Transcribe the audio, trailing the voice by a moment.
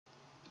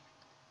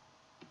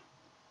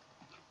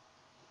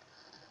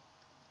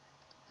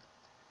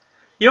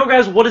Yo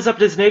guys, what is up?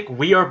 This is Nick.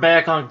 We are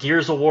back on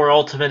Gears of War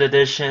Ultimate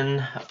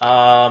Edition.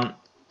 I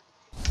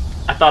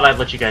thought I'd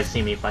let you guys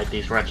see me fight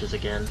these wretches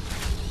again.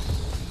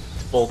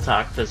 It's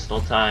Bull-Talk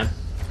pistol time.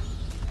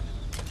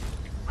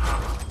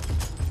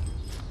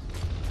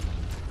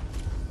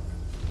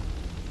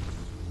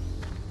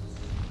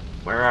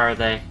 Where are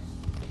they?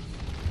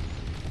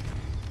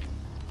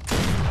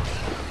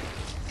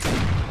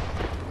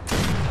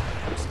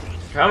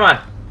 Come on!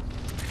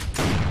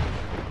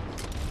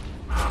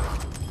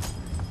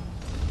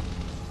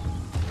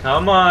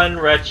 Come on,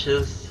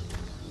 wretches.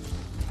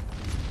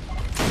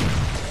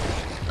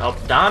 Oh,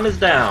 Dom is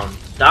down.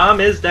 Dom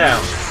is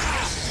down.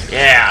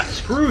 Yeah,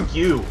 screw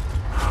you.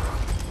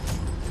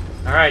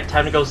 Alright,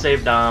 time to go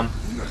save Dom.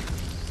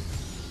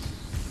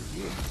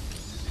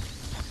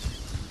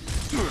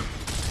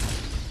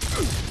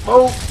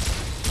 Oh!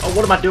 Oh,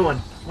 what am I doing?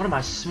 What am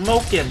I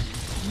smoking?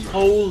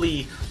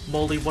 Holy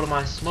moly, what am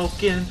I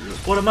smoking?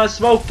 What am I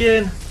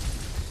smoking?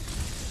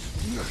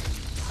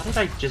 How did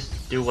I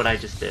just do what I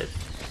just did?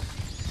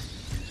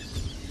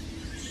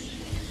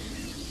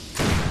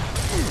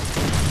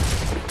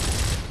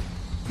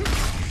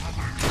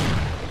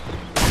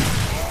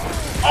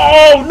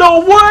 Oh, no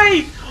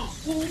way!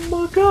 Oh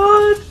my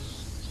god!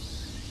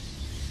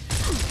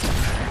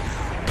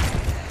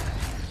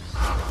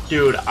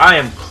 Dude, I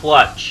am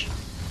clutch.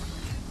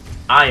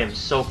 I am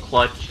so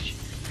clutch.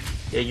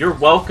 Yeah, you're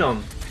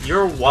welcome.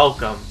 You're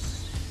welcome.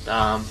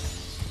 I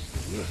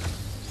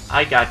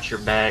got your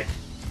back.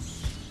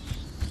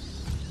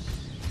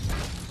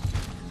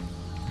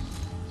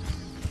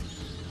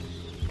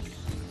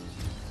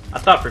 I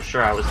thought for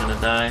sure I was gonna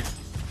die.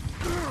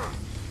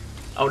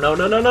 Oh no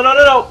no no no no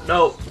no no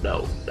no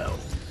no no.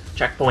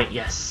 Checkpoint,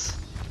 yes.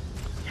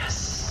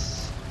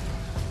 Yes.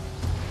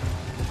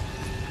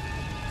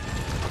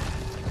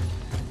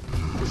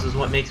 This is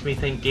what makes me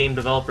think game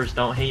developers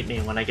don't hate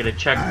me when I get a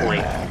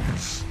checkpoint.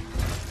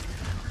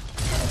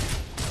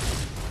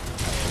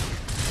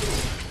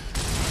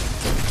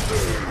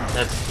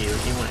 That's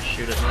cute. You wanna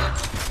shoot at me?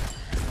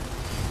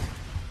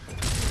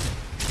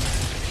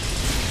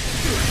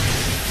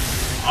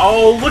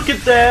 Oh, look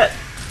at that!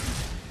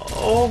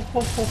 Oh,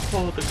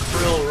 the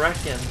krill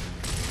wrecking.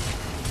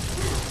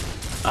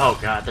 Oh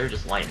god, they're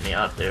just lighting me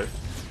up, dude.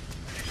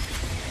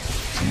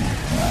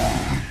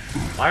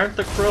 Why aren't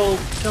the krill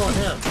killing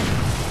him?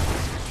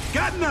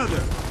 Got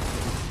another!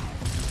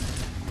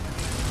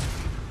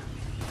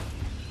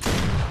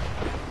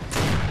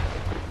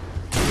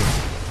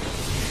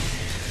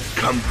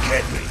 Come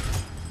get me.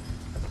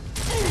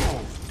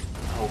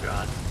 Oh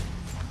god.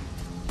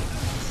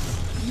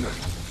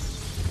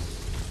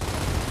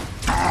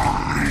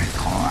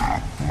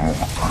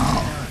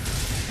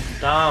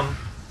 Dom.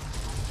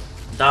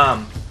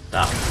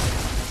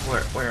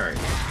 Where are you?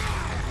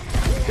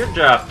 Good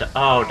job,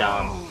 oh,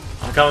 Dom.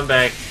 I'm coming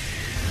back.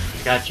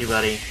 Got you,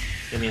 buddy.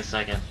 Give me a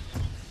second.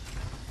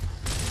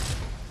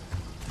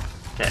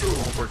 Okay,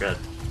 we're good.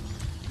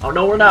 Oh,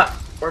 no, we're not.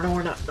 We're not.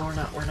 We're not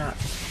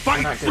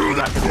good. We're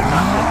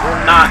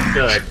not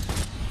good.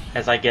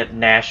 As I get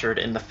Nashered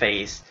in the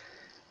face.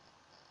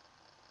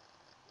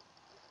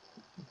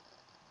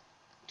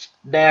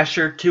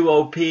 Nasher, too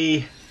OP.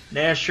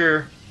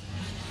 Nasher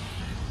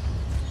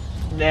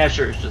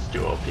is just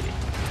too OP.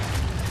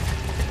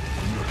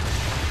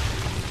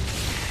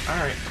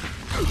 Alright.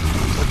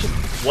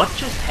 What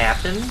just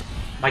happened?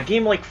 My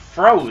game like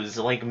froze,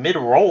 like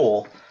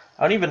mid-roll.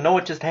 I don't even know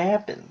what just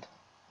happened.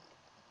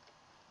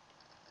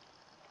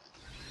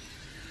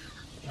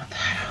 What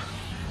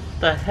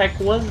the heck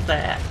was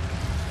that?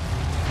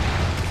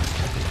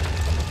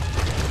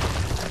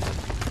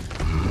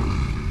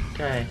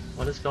 Okay,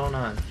 what is going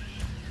on?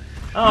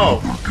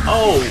 Oh,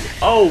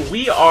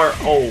 we are,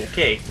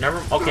 okay,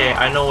 okay,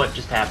 I know what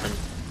just happened.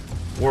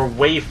 We're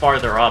way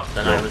farther up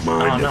than I was,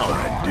 oh no.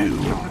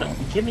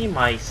 Give me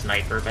my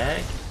sniper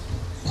bag.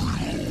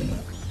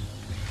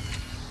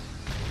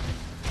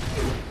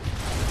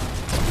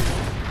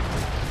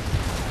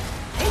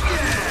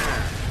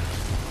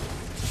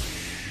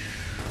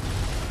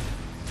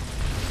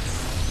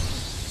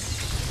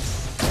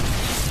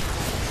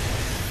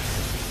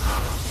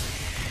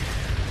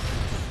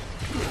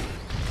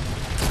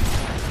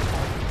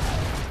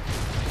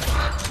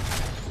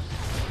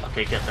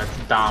 Okay, good, that's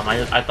Dom.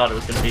 I thought it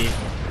was gonna be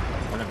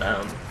one of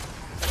them.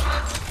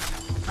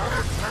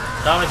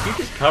 Dom, if you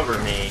just cover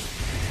me.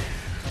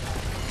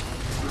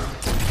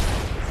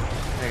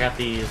 I got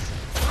these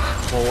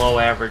below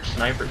average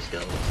sniper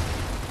skills.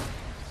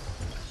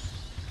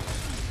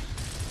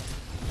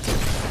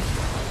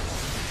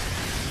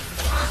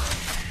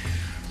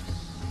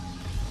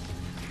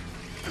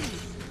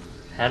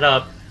 Head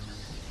up.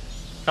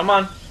 Come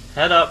on,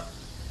 head up.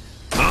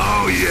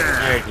 Oh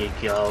yeah! There you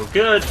go.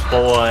 Good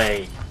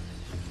boy.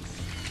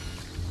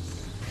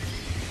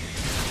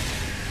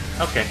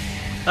 Okay,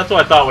 that's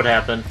what I thought would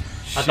happen.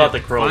 I thought the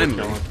crow would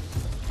kill him.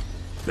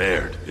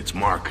 Baird, it's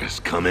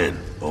Marcus. Come in.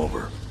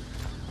 Over.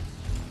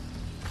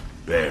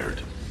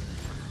 Baird.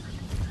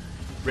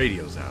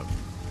 Radio's out.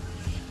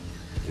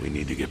 We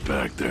need to get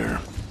back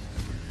there.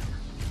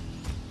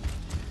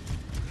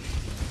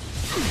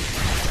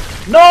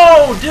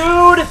 No,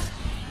 dude!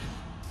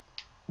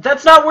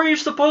 That's not where you're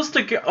supposed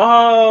to go.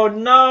 Oh,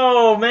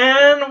 no,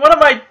 man. What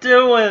am I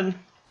doing?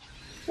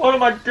 What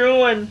am I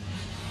doing?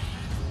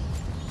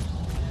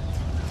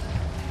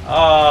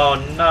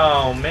 Oh,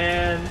 no,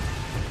 man.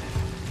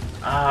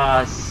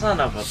 Ah, son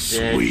of a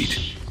bitch.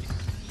 Sweet.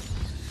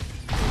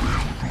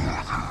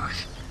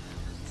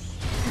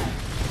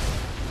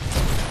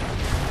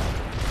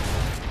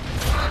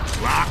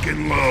 Lock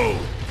and load.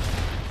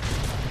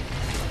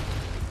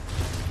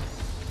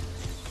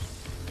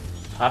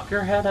 Pop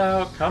your head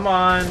out. Come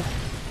on.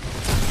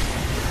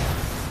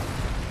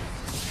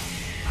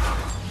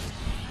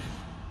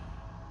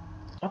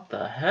 What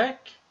the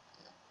heck?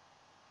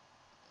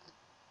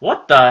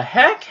 What the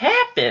heck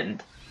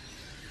happened?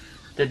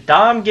 Did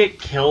Dom get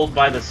killed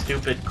by the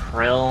stupid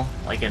Krill?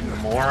 Like a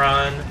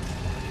moron?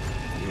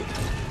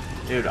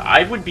 Dude,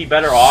 I would be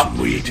better off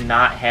to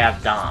not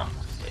have Dom.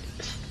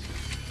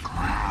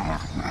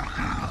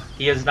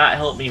 He has not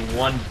helped me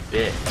one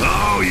bit.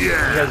 Oh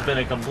yeah! He has been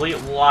a complete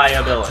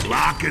liability.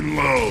 Lock and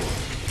load.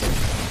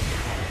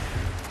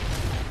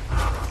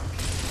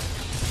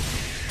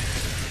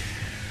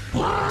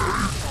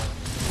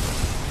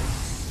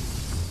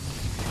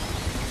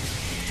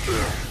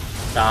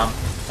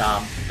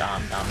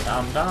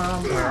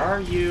 Dom, where are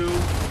you?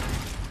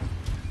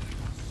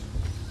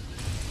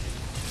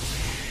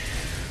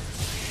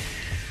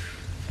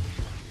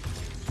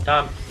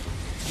 Dom,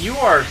 you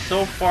are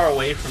so far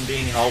away from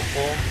being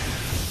helpful.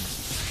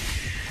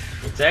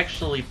 It's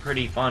actually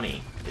pretty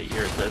funny that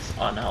you're this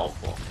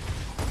unhelpful.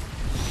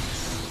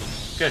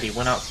 Good, he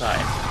went outside.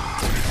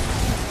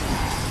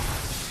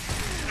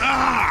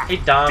 Hey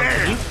Dom,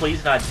 can you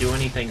please not do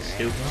anything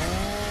stupid?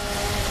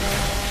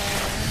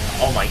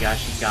 Oh my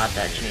gosh, he got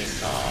that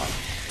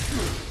chainsaw.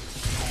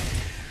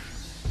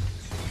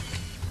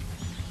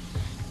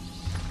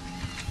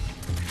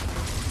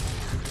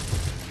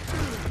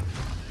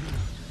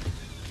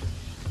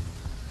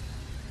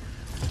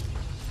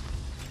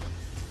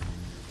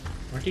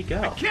 Where'd he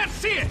go? I can't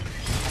see it!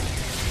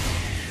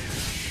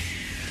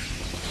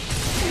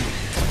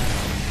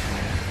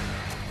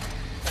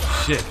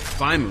 Shit,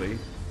 finally.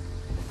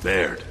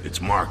 Baird,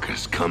 it's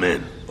Marcus. Come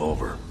in.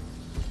 Over.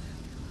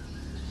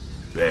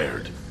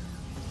 Baird.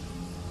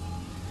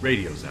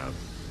 Radio's out.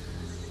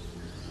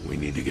 We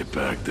need to get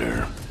back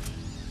there.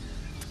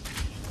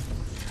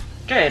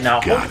 Okay,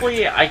 now Got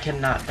hopefully I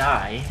cannot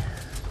die.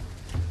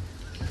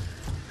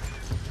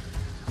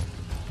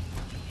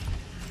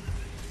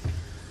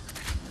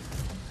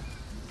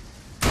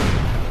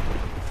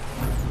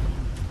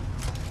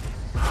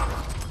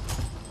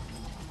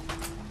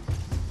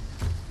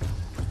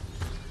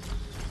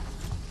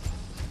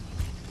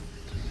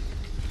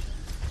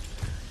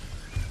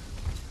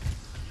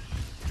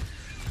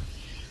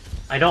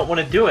 I don't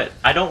want to do it.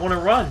 I don't want to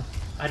run.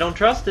 I don't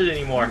trust it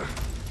anymore.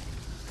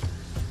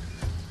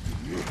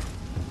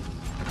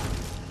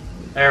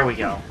 There we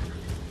go.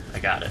 I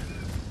got it.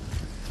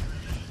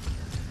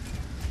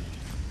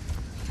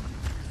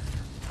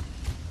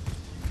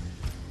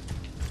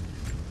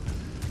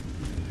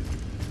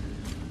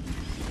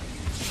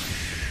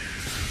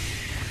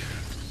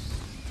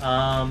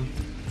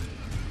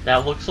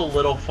 That looks a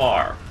little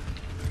far.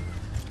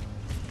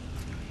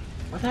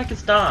 Where the heck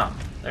is Dom?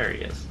 There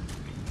he is.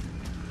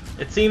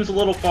 It seems a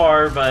little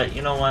far, but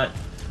you know what?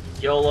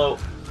 YOLO.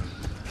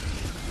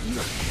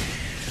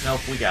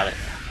 Nope, we got it.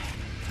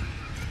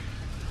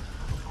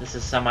 This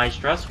is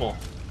semi-stressful.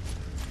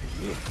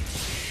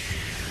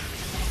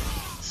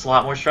 It's a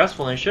lot more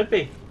stressful than it should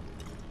be.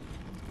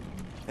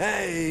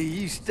 Hey,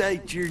 you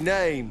state your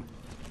name.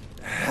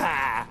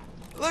 Ha!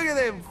 Look at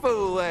them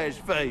fool-ass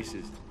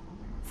faces.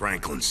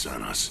 Franklin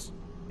sent us.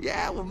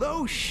 Yeah, well,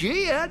 no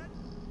shit.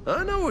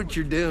 I know what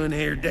you're doing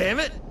here, damn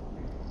it.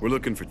 We're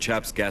looking for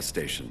Chap's gas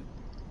station.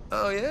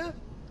 Oh, yeah?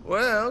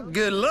 Well,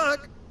 good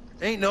luck.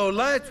 Ain't no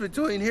lights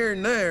between here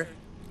and there.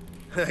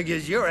 I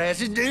guess your ass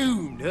is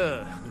doomed,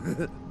 huh?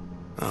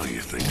 Oh,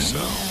 you think so?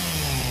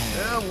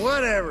 Well,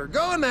 whatever.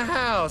 Go in the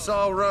house.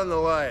 I'll run the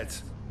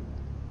lights.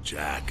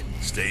 Jack,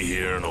 stay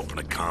here and open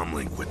a comm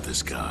link with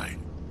this guy.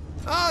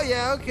 Oh,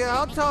 yeah, okay.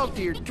 I'll talk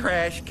to your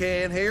trash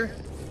can here.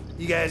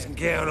 You guys can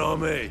count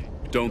on me.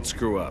 Don't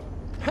screw up.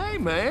 Hey,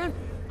 man.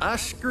 I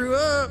screw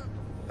up.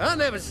 I'll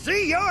never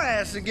see your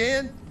ass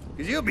again,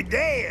 because you'll be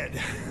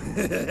dead.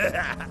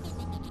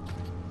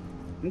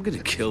 I'm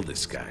gonna kill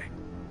this guy.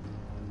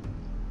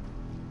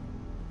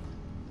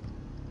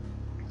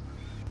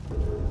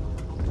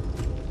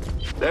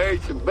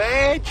 There's some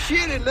bad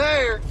shit in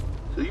there,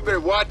 so you better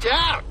watch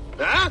out,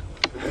 huh?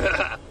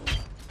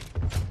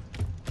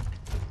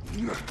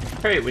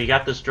 Great, we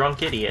got this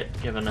drunk idiot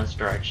giving us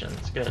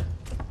directions. Good.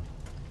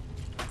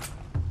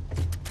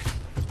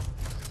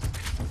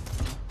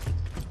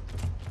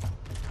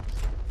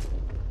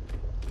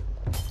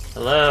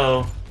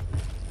 Hello?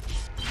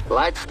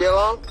 Lights still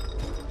on?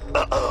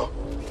 Uh-oh.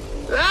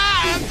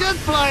 Ah, I'm just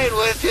playing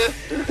with you.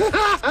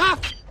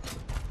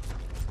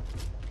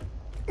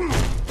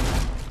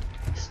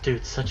 This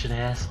dude's such an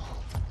asshole.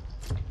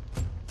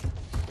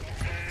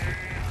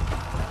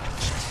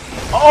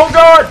 Oh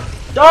god!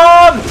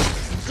 Dom!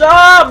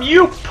 Dom!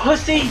 You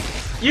pussy!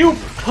 You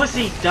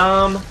pussy,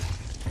 Dom!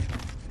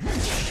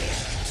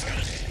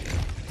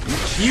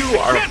 You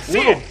are a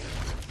little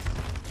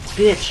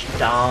bitch,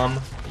 Dom.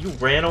 You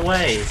ran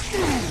away.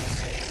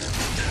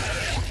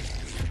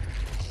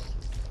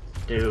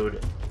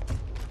 Dude.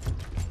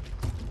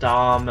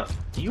 Dom,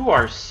 you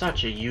are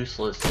such a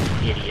useless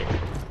idiot.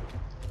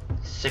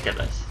 Sick of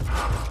this.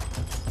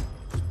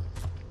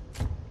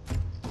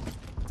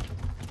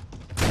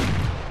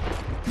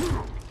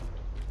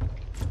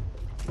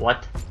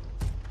 What?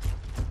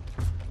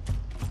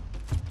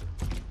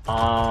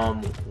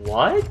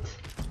 What?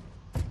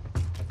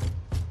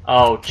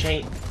 Oh,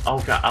 chain. Oh,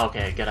 god.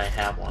 Okay, good, I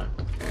have one.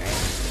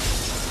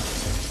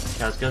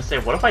 I was gonna say,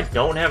 what if I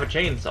don't have a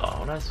chainsaw?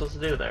 What am I supposed to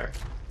do there?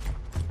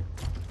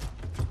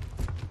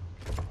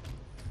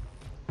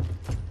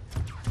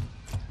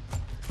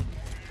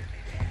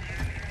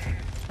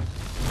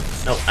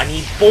 No, I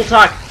need full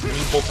talk. I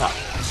need full talk.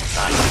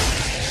 Die.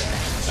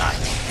 Die.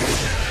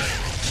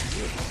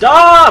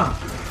 Dom!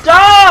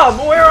 Dom!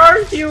 Where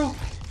are you?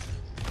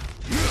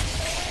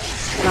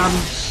 Dom, you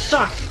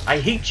suck. I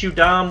hate you,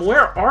 Dom.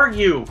 Where are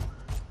you?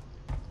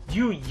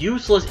 You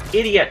useless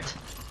idiot.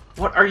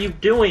 What are you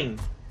doing?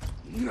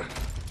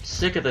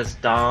 Sick of this,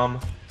 Dom.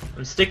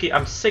 I'm sick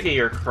of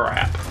your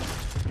crap.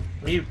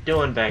 What are you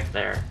doing back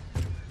there?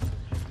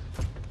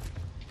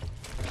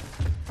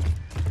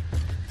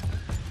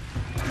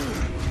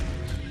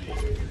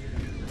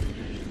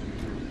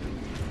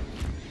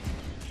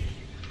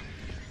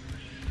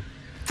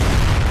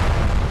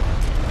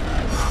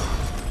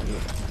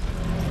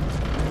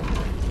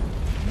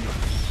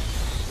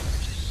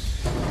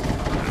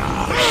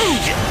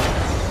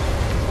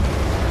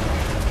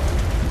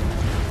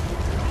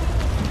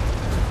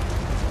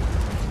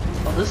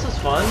 This is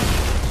fun.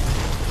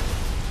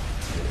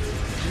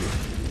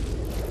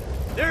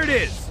 There it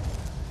is.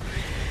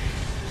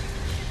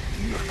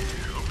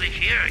 Over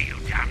here, you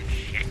dumb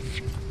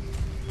shits.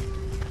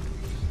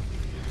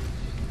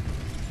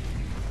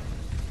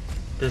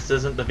 This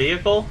isn't the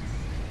vehicle?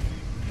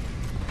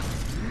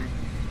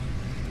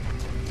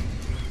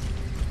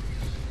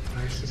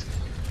 Where's this?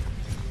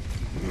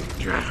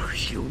 Oh,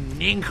 you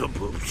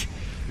nincompoops.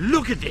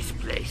 Look at this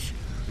place.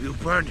 You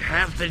burned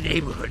half the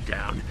neighborhood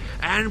down,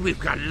 and we've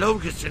got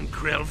locusts and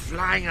krill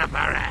flying up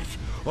our ass,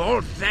 all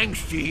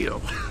thanks to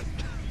you.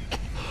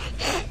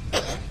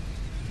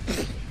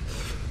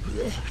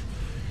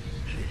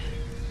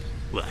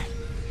 What?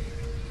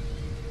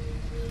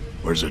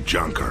 Where's the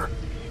junker?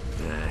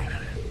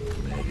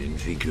 I didn't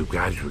think you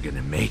guys were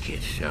gonna make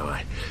it, so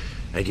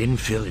I didn't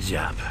fill it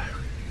up.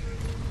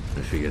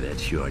 I figure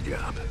that's your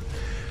job.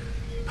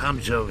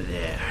 Pump's over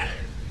there.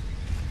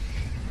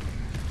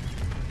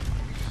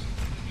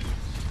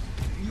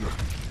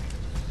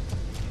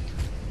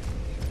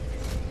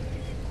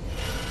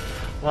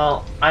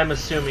 Well, I'm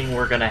assuming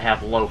we're gonna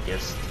have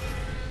locust.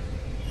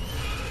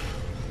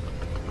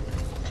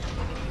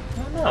 I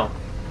don't know.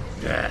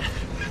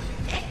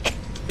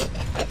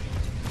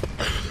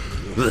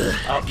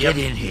 Oh, Get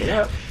in here.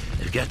 Yep.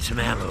 I've got some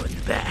ammo in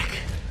the back.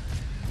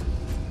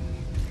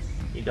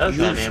 He does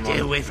You have ammo. stay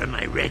away from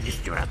my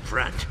register up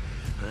front.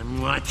 I'm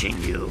watching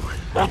you.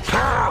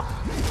 Locust!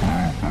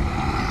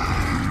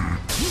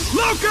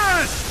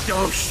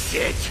 Oh,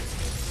 shit!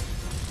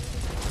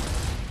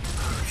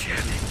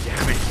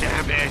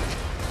 Damn it!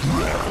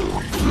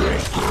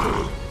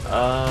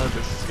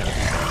 This is gonna be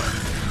fun.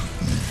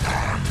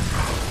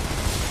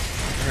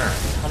 There are a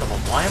ton of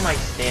them. Why am I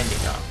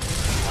standing up?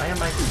 Why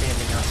am I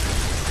standing up?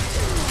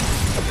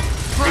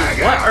 Dude,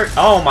 what are...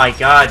 Oh my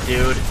god,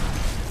 dude.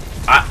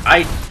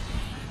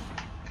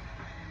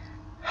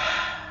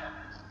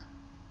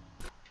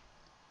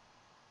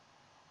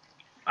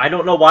 I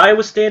don't know why I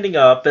was standing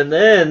up, and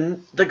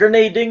then the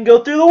grenade didn't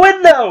go through the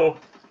window!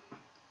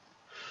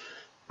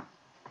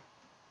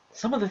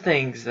 Some of the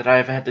things that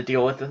I've had to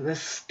deal with in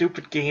this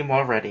stupid game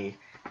already.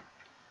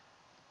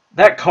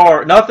 That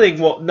car, nothing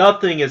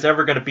is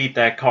ever gonna beat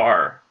that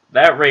car.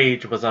 That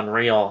rage was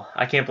unreal.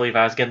 I can't believe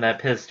I was getting that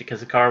pissed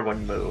because the car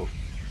wouldn't move.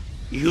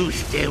 You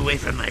stay away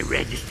from my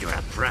register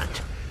up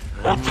front.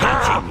 I'm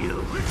watching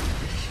you.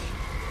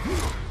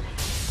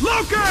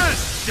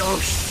 Locust! Oh,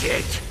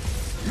 shit!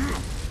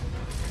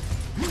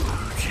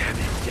 Oh, damn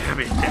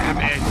it!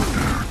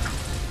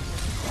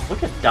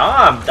 Look at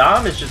Dom.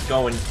 Dom is just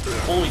going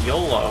full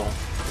YOLO.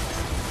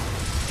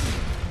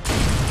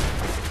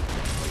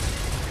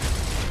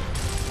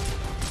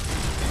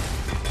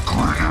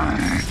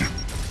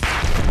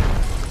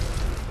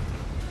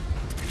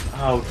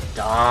 Oh,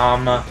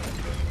 Dom.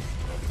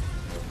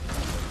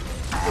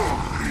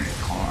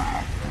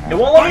 It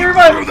won't let me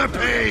revive. Through the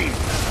pain!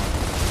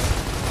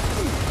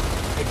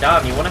 Hey,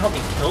 Dom, you want to help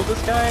me kill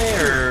this guy,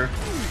 or...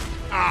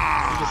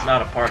 I'm just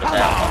not a part of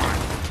that one.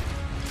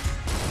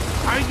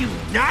 Are you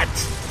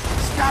nuts?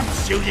 Stop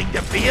shooting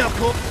the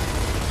vehicle!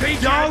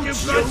 Don't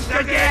shoot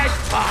the gas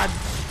pods!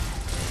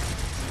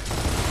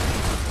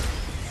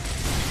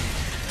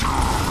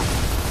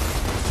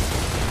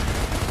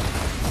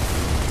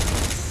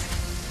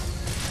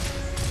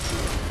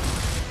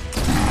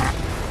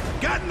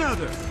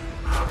 another!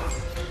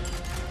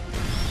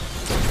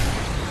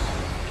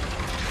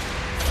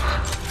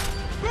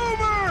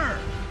 Boomer!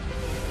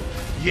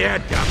 Yeah,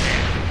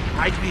 dumbass.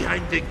 Hide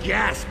behind the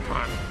gas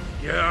pump.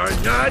 You're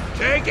not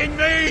taking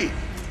me!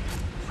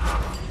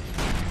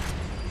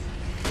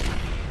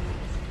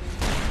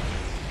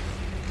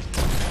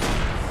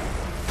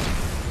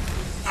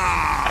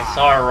 I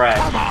saw a rat.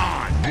 Come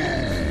on!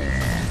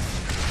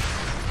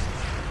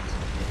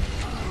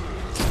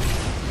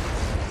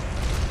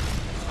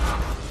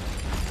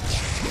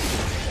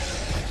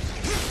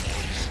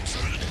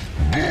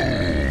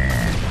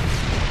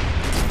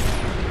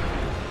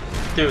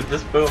 Dude,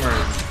 this boomer is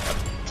a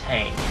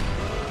tank.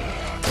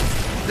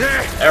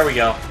 There we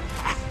go.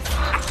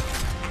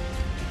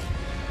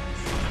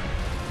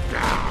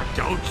 Ah,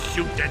 don't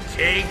shoot the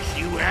tanks,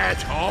 you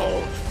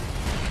assholes!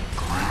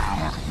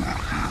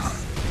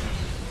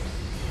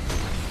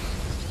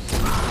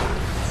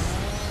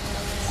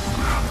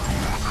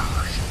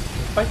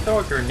 If I throw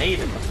a grenade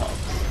at the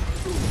pumps.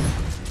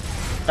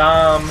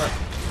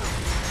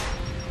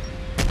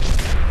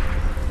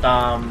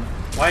 Dom,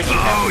 why do you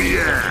have to be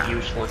such a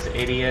useless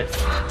idiot?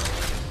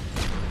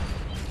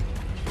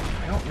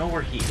 I don't know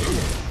where he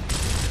is.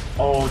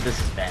 Oh, this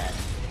is bad.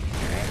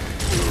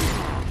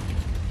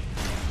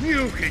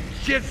 You can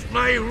kiss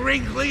my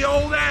wrinkly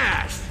old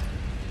ass!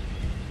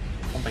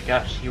 Oh my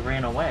gosh, he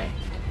ran away.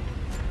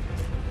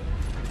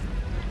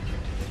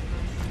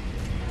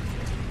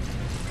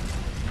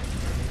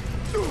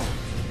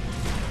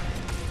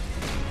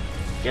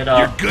 Get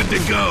up. You're good to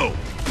go.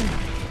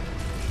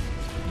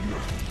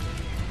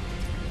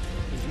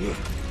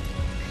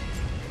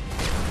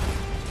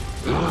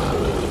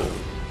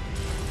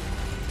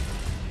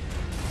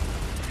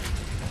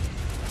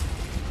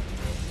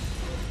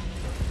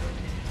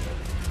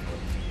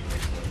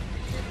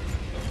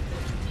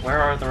 Where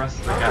are the rest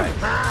of the guys?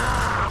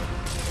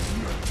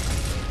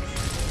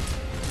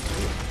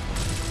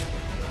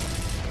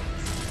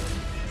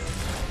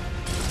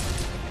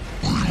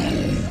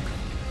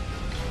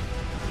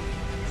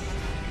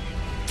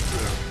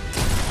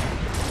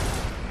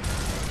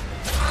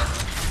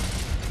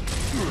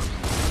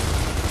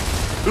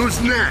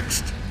 Who's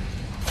next?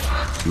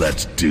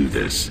 Let's do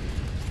this.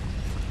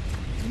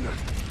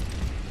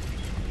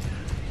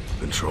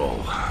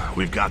 Control,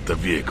 we've got the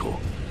vehicle.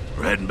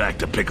 We're heading back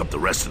to pick up the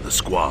rest of the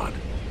squad.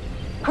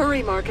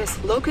 Hurry,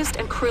 Marcus. Locust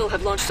and Krill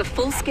have launched a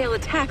full-scale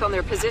attack on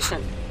their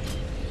position.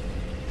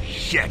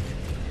 Shit!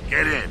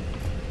 Get in!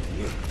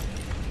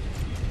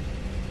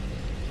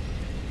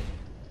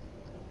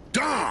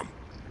 Dom!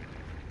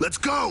 Let's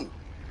go!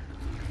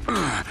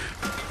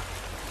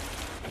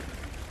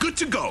 Good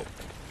to go!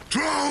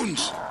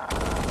 Drones!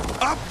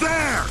 Up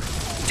there!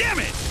 Damn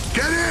it!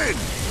 Get in!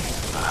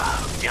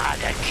 Oh, not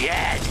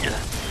again!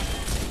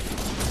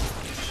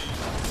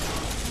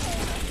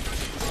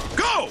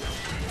 Go!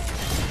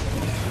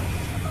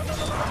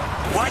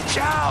 Watch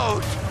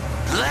out!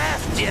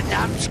 Left, you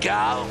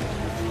numbskull!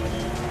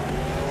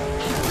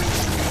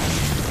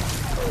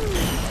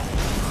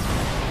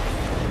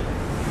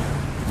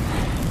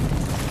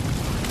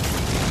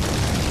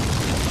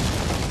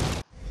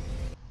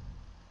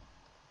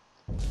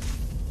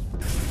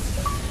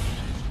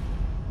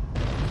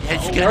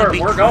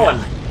 We're going.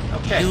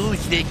 Okay.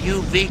 Use the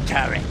UV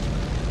turret.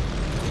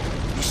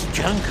 This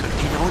junker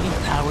can only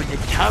power the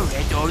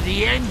turret or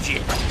the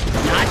engine,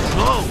 not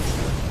both.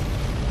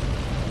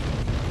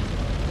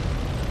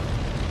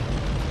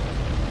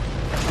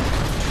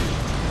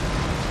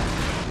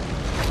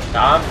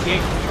 Dom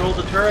can't control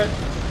the turret?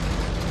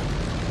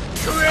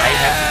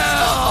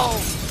 Krill!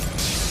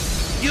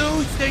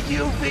 Use the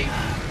UV.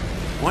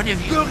 One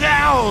of you. Look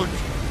out!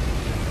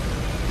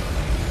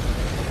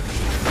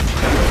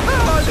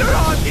 Oh, they're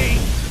on me!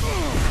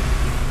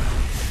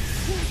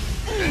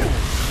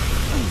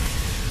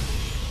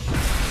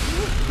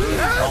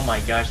 Oh my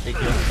gosh, they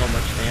deal so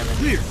much damage.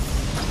 Clear.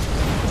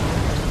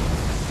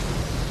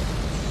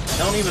 I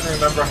don't even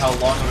remember how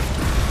long it was.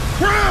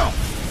 Krill!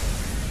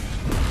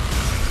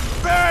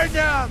 Burn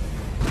them!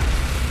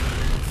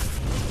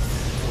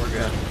 We're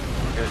good.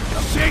 We're good.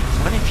 Six!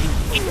 What if you...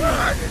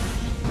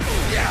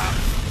 Yeah!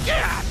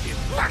 Yeah! You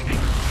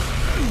fucking...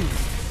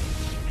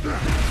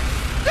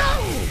 No!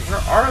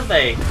 Where are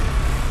they?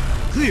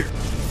 Clear.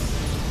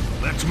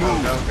 Let's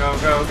move! Go, go,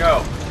 go,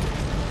 go.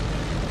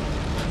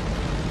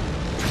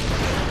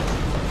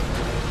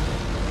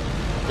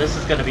 This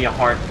is going to be a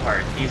hard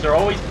part. These are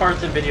always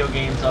parts in video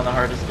games on the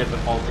hardest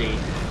difficulty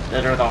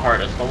that are the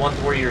hardest. The ones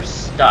where you're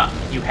stuck.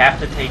 You have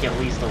to take at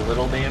least a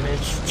little damage.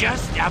 It's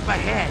just up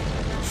ahead.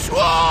 Sword!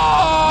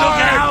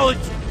 Look out!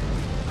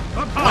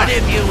 One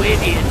of you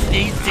idiots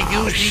needs to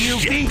use the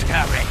UV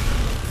turret.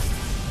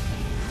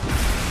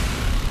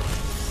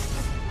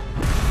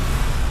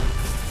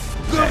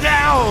 Look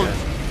out!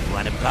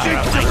 Want to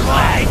borrow my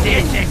glide,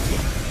 isn't it?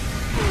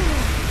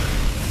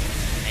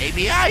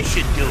 Maybe I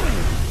should do it.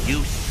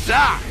 You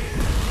suck!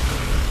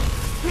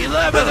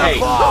 11 Hey,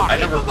 o'clock! I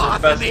never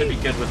professed to be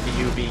good with the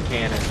UV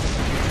cannons.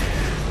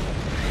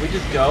 Can we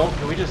just go?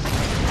 Can we just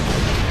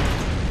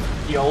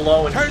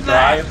YOLO and Turn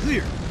drive?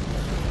 Clear.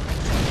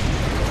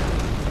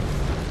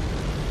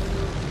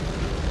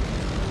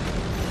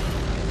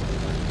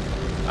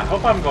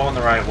 hope I'm going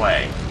the right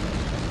way.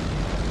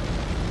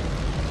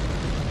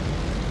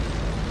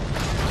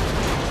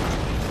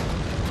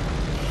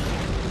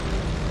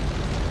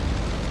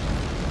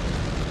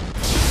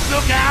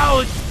 Look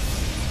out!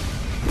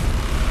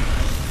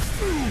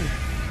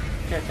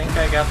 Okay, I think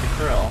I got the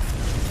krill.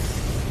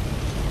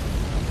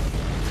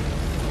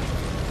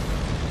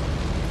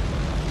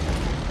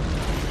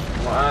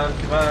 Come on,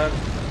 come on.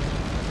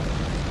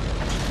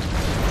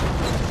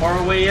 How far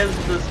away is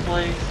this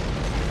place?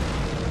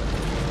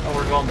 Oh,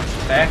 we're going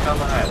back on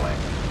the highway.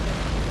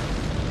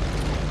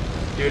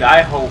 Dude,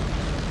 I hope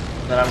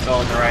that I'm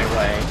going the right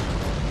way.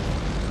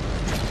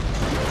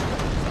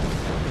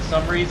 For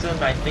some reason,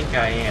 I think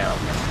I am.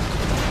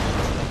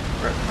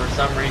 For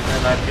some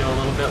reason, I feel a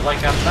little bit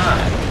like I'm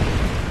not.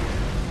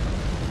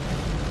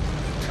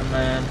 Come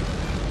on.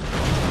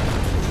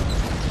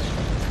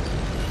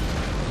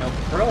 No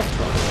krill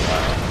for a little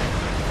while.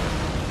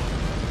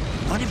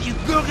 What if you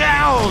look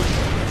out?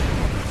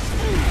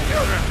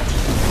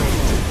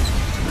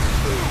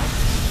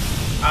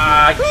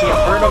 Ah, I can't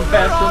burn them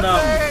fast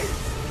enough.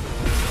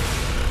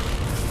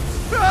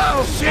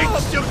 Oh,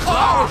 6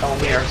 o'clock! Oh,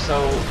 we are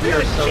so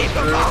Keep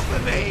them screwed. off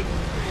of me!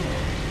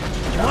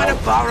 You want to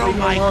borrow leave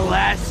me my alone.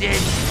 glasses?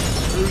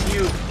 Screw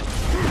you.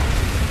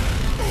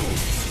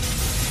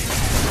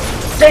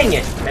 Dang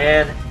it,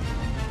 man.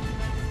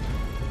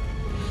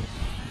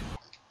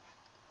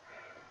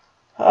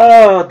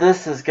 Oh,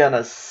 this is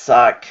gonna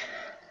suck.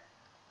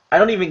 I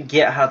don't even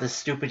get how this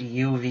stupid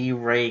UV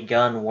ray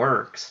gun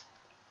works.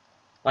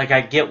 Like,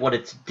 I get what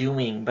it's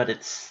doing, but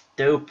it's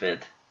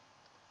stupid.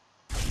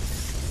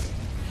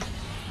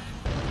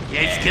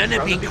 It's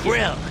gonna be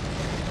krill.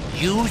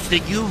 Use the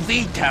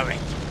UV turret.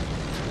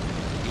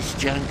 This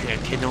junker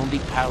can only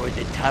power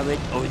the turret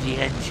or the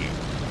engine,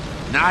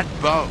 not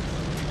both.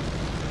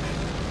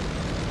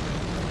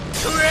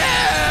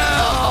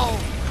 Krill!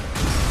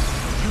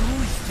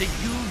 Use the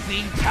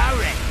UV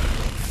turret.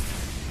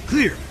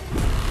 Clear.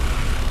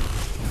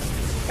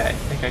 Okay, I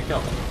think I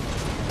killed him.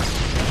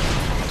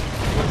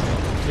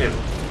 Dude,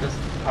 this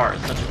car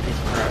is such a piece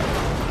of crap.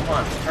 Come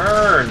on,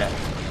 turn!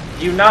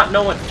 Do you not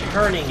know what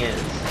turning is?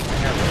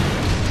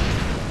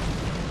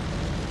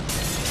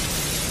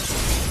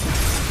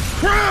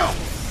 Krill!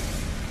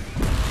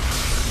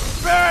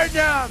 Burn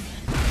them!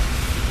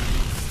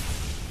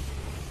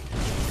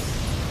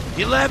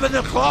 11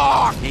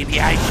 o'clock! Maybe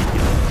I should do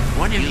it.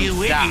 One of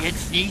you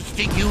idiots needs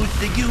to use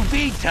the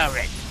UV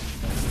turret.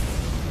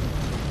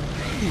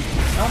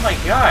 Oh my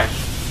gosh!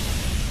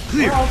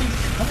 Clear. Where are all these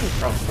coming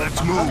from? Let's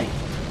behind? move.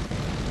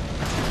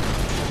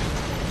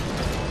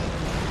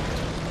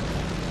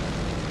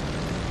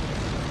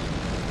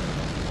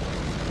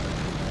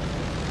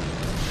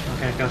 I'm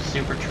gonna go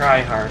super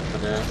try hard for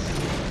this.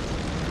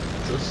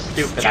 So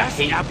stupid. I Just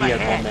hate up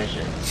vehicle ahead.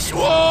 missions.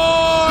 Sword!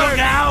 Look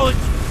out!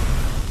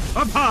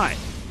 Up high.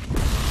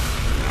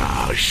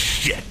 Oh,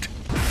 shit.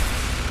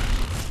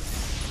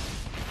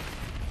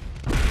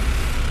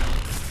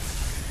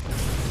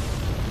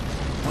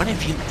 One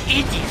of you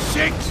idiots!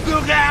 6,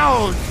 look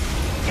out!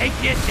 Take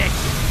this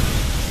exit.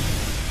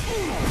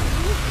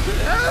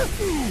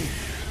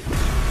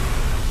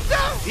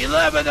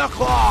 11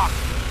 o'clock!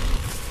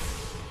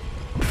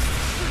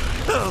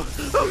 Oh,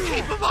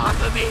 keep him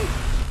off of me!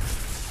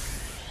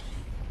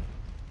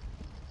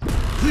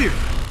 Clear.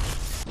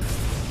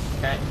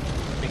 Okay, I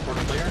think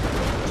we're clear.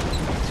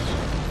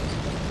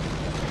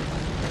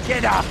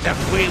 Get off the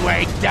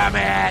freeway,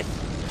 dumbass!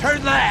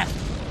 Turn left!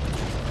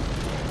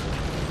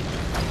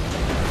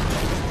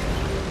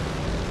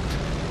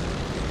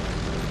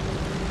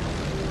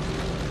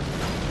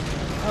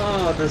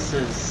 Oh, this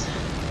is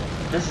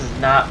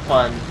not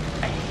fun.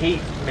 I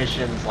hate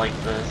missions like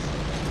this.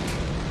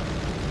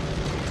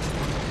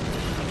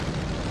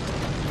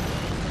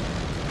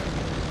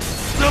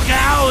 Look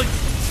out!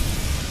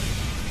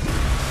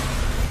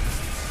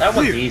 That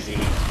one's Clear. easy.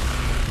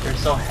 They're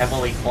so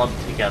heavily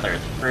clumped together,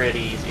 it's pretty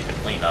easy to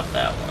clean up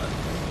that one.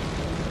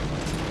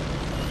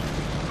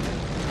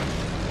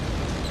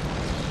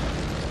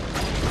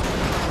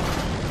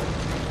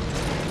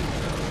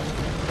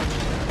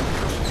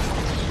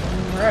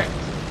 Alright.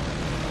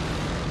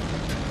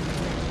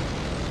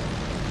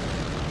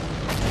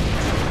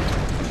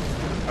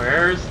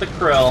 Where's the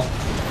krill?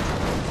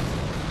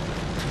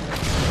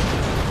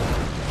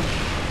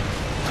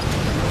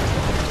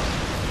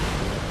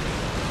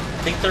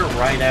 I think they're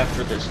right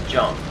after this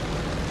jump.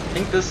 I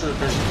think this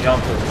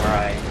jump is where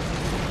I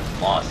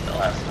lost it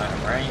last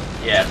time, right?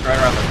 Yeah, it's right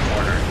around the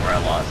corner is where I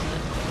lost it.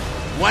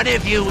 One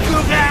of you,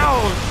 look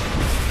out!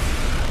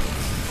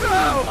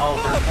 Oh,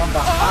 there's one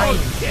behind.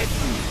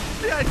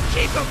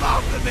 Keep him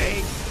off of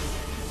me!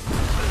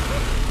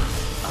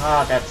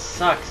 Ah, that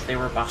sucks. They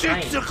were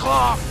behind. 6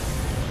 o'clock!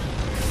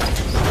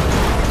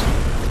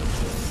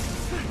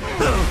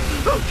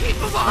 Keep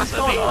him off What's of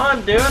going me!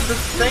 on, dude?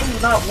 This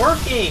thing's not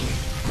working.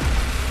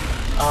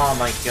 Oh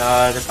my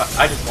god, if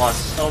I just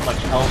lost so much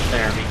health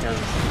there because...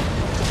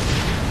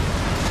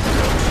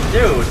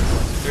 Dude,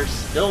 they're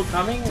still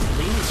coming?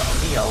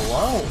 Leave me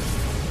alone.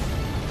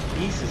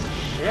 Pieces of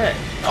shit.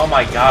 Oh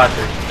my god,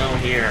 they're still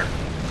here.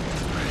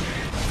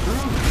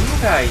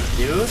 guys,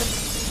 dude.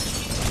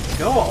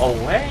 Go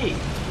away.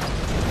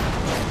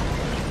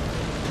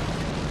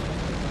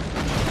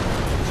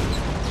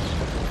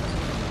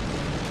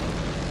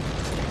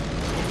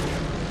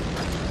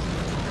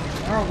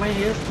 Where away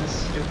is this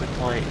stupid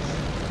place?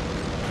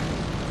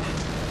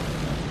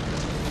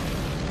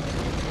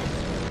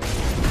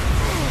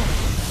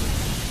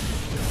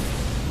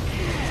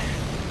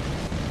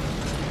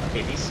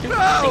 Okay, these stupid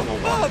single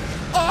ones.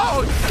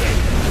 Oh,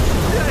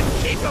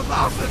 shit! Keep him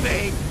off of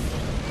me!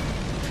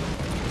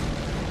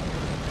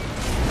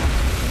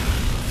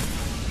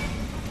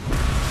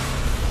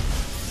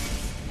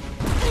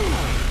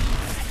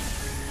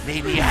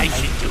 Maybe I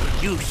should do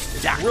it. You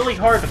suck. It's really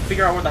hard to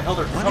figure out where the hell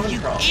they're One of coming you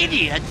from.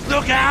 idiots!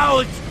 Look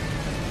out!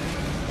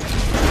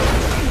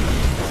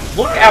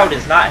 Look out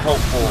is not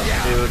helpful,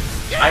 dude.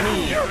 I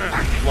need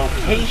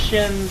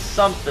location,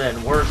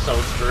 something. We're so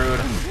screwed.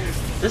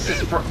 This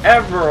is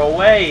forever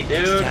away,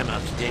 dude.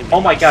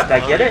 Oh my god,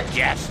 did I get it?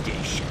 Gas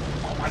station.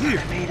 Oh my god,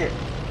 I made it.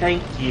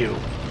 Thank you.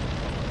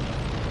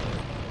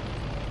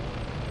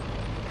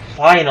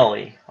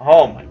 Finally.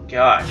 Oh my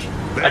gosh.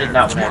 I did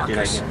not want to have to do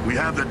that again. We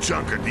have the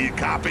junker. Do you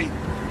copy?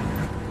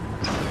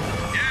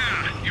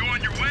 Yeah, you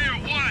on your way or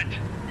what?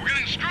 We're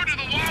getting screwed to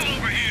the wall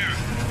over here.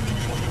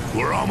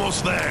 We're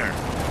almost there.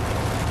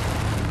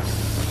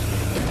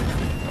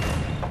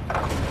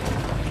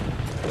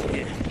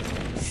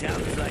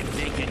 Sounds like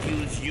they could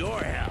use your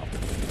help.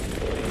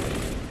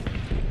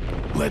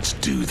 Let's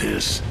do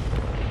this.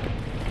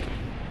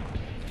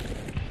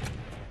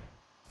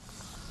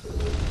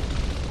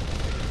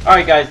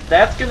 Alright guys,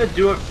 that's going to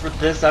do it for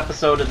this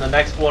episode. In the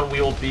next one,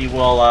 we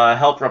will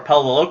help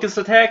repel the locust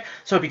attack.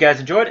 So hope you guys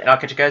enjoyed, and I'll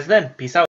catch you guys then. Peace out.